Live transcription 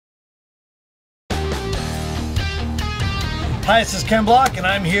Hi, this is Ken Block, and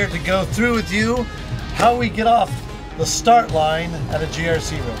I'm here to go through with you how we get off the start line at a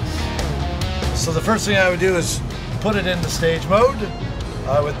GRC race. So the first thing I would do is put it into stage mode.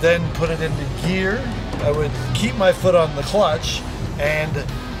 I would then put it into gear. I would keep my foot on the clutch and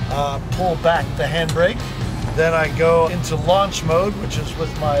pull back the handbrake. Then I go into launch mode, which is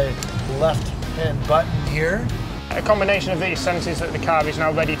with my left hand button here. A combination of these senses that the car is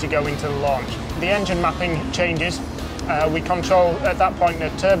now ready to go into the launch. The engine mapping changes. We control at that point the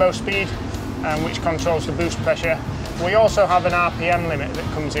turbo speed, which controls the boost pressure. We also have an RPM limit that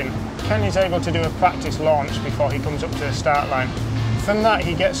comes in. Ken is able to do a practice launch before he comes up to the start line. From that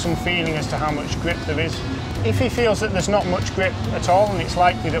he gets some feeling as to how much grip there is. If he feels that there's not much grip at all, and it's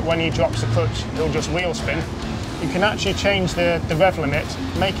likely that when he drops the clutch he'll just wheel spin, you can actually change the rev limit,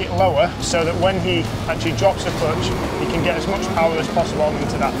 make it lower, so that when he actually drops the clutch, he can get as much power as possible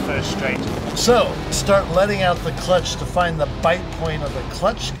into that first straight. So, start letting out the clutch to find the bite point of the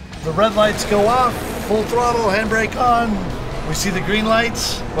clutch. The red lights go off, full throttle, handbrake on. We see the green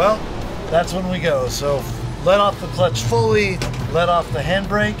lights, well, that's when we go. So, let off the clutch fully, let off the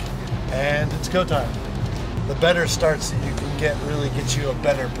handbrake, and it's go time. The better starts that you can get really get you a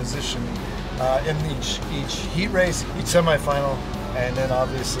better position in each heat race, each semifinal, and then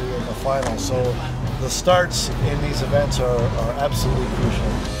obviously in the final. So the starts in these events are absolutely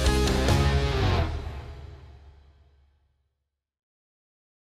crucial.